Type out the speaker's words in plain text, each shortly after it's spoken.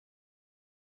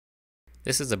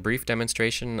This is a brief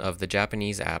demonstration of the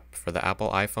Japanese app for the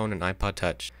Apple iPhone and iPod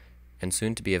Touch, and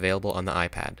soon to be available on the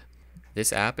iPad.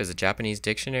 This app is a Japanese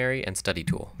dictionary and study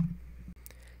tool.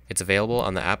 It's available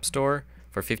on the App Store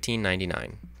for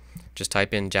 $15.99. Just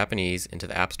type in Japanese into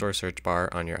the App Store search bar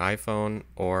on your iPhone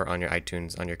or on your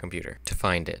iTunes on your computer to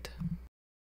find it.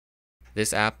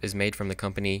 This app is made from the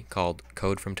company called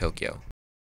Code from Tokyo.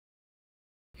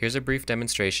 Here's a brief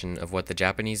demonstration of what the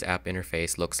Japanese app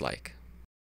interface looks like.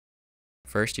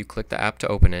 First, you click the app to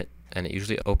open it, and it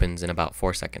usually opens in about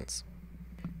 4 seconds.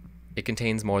 It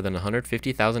contains more than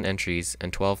 150,000 entries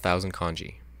and 12,000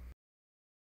 kanji.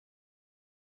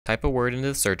 Type a word into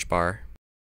the search bar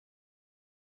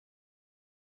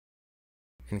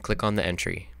and click on the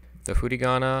entry. The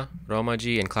hiragana,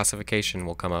 romaji, and classification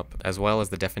will come up, as well as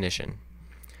the definition.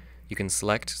 You can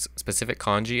select specific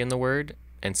kanji in the word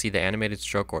and see the animated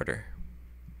stroke order.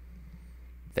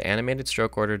 The animated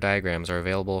stroke order diagrams are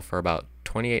available for about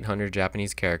 2,800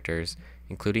 Japanese characters,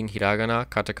 including hiragana,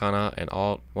 katakana, and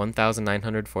all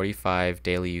 1,945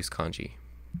 daily use kanji.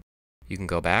 You can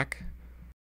go back.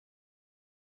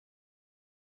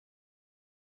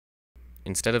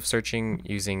 Instead of searching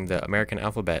using the American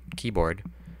alphabet keyboard,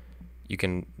 you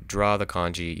can draw the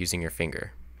kanji using your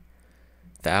finger.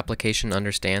 The application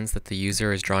understands that the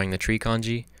user is drawing the tree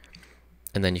kanji,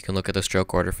 and then you can look at the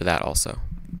stroke order for that also.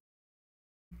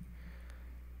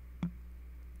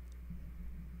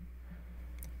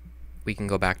 We can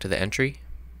go back to the entry.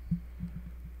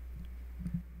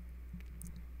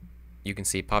 You can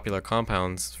see popular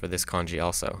compounds for this kanji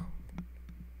also.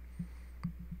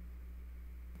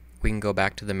 We can go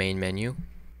back to the main menu.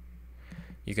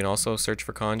 You can also search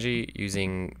for kanji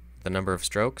using the number of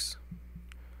strokes.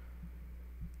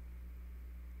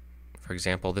 For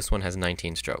example, this one has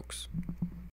 19 strokes.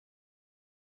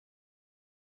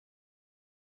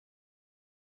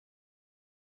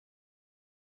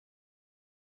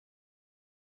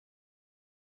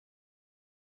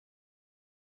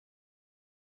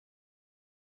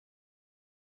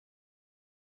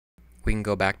 We can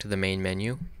go back to the main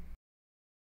menu.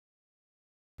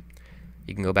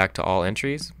 You can go back to all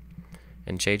entries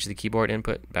and change the keyboard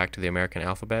input back to the American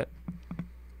alphabet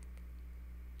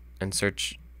and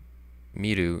search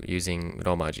miru using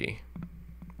romaji.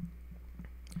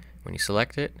 When you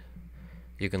select it,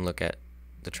 you can look at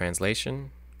the translation,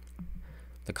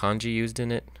 the kanji used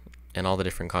in it, and all the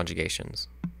different conjugations.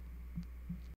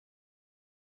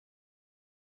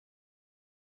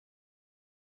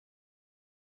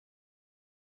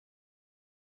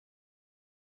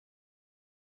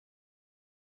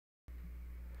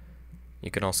 You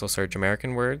can also search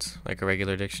American words, like a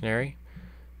regular dictionary,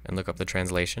 and look up the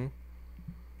translation.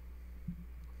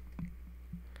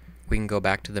 We can go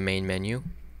back to the main menu,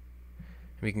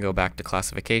 and we can go back to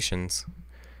classifications,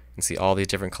 and see all these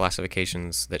different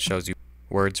classifications that shows you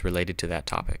words related to that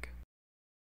topic.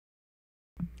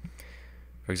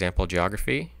 For example,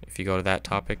 geography, if you go to that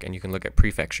topic, and you can look at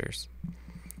prefectures,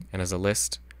 and as a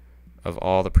list of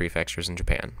all the prefectures in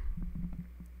Japan.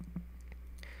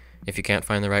 If you can't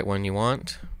find the right one you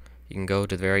want, you can go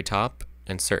to the very top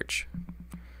and search.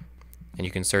 And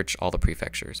you can search all the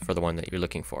prefectures for the one that you're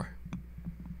looking for.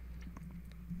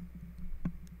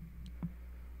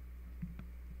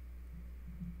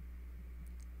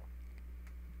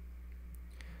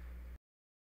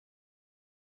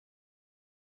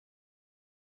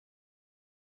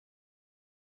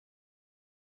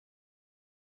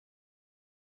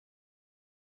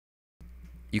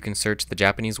 You can search the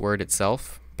Japanese word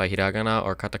itself by hiragana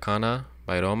or katakana,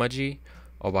 by romaji,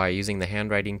 or by using the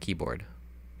handwriting keyboard.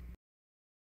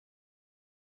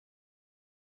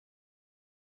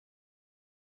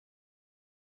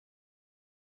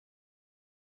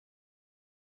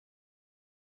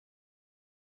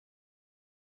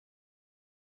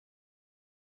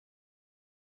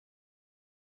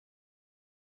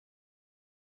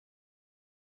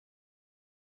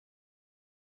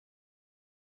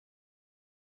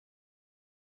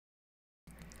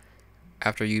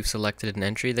 After you've selected an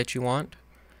entry that you want,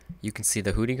 you can see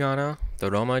the hiragana, the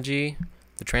romaji,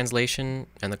 the translation,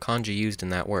 and the kanji used in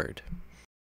that word.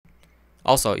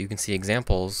 Also, you can see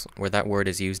examples where that word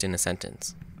is used in a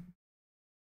sentence.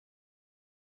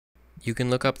 You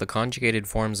can look up the conjugated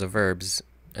forms of verbs,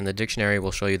 and the dictionary will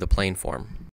show you the plain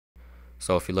form.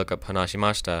 So if you look up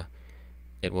hanashimashita,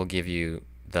 it will give you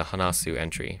the hanasu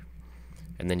entry.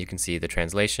 And then you can see the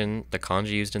translation, the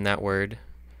kanji used in that word,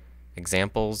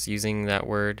 examples using that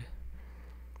word,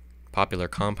 popular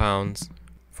compounds,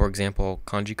 for example,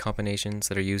 kanji combinations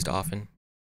that are used often,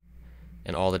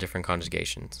 and all the different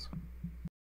conjugations.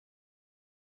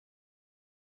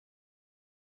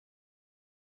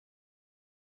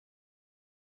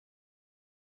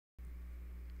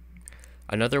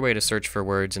 Another way to search for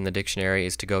words in the dictionary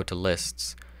is to go to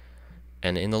lists.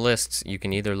 And in the lists, you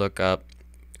can either look up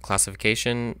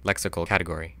classification, lexical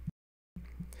category.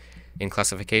 In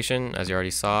classification, as you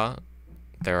already saw,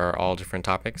 there are all different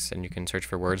topics, and you can search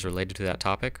for words related to that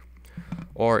topic.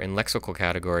 Or in lexical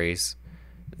categories,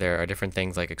 there are different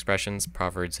things like expressions,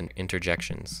 proverbs, and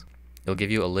interjections. It'll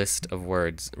give you a list of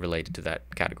words related to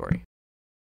that category.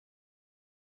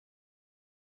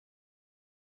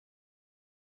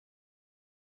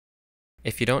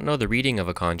 If you don't know the reading of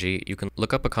a kanji, you can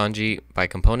look up a kanji by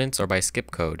components or by skip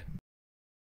code.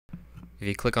 If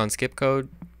you click on skip code,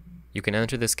 you can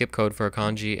enter the skip code for a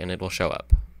kanji and it will show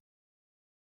up.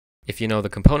 If you know the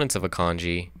components of a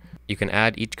kanji, you can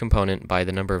add each component by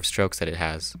the number of strokes that it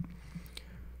has.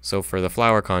 So for the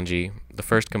flower kanji, the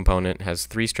first component has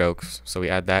 3 strokes, so we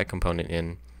add that component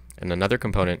in, and another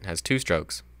component has 2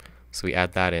 strokes, so we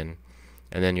add that in,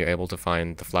 and then you're able to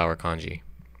find the flower kanji.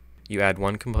 You add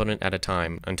one component at a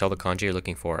time until the kanji you're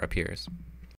looking for appears.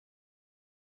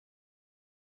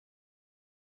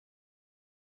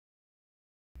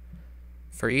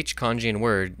 For each kanji and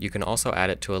word, you can also add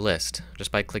it to a list,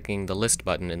 just by clicking the list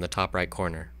button in the top right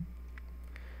corner.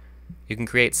 You can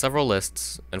create several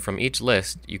lists, and from each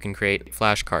list, you can create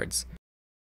flashcards.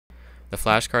 The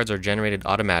flashcards are generated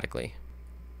automatically.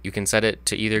 You can set it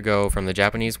to either go from the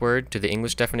Japanese word to the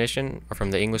English definition, or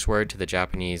from the English word to the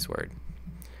Japanese word.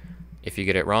 If you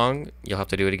get it wrong, you'll have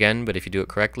to do it again, but if you do it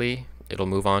correctly, it'll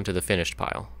move on to the finished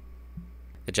pile.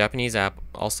 The Japanese app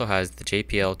also has the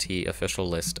JPLT official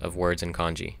list of words in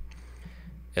kanji.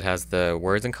 It has the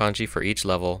words in kanji for each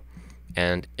level,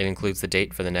 and it includes the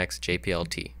date for the next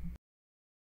JPLT.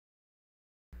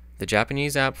 The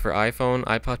Japanese app for iPhone,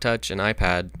 iPod Touch, and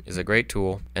iPad is a great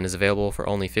tool and is available for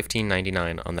only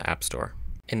 $15.99 on the App Store.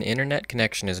 An internet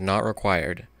connection is not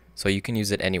required, so you can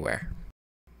use it anywhere.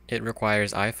 It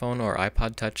requires iPhone or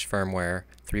iPod Touch firmware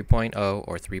 3.0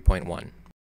 or 3.1.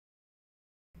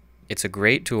 It's a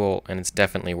great tool and it's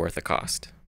definitely worth the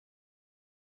cost.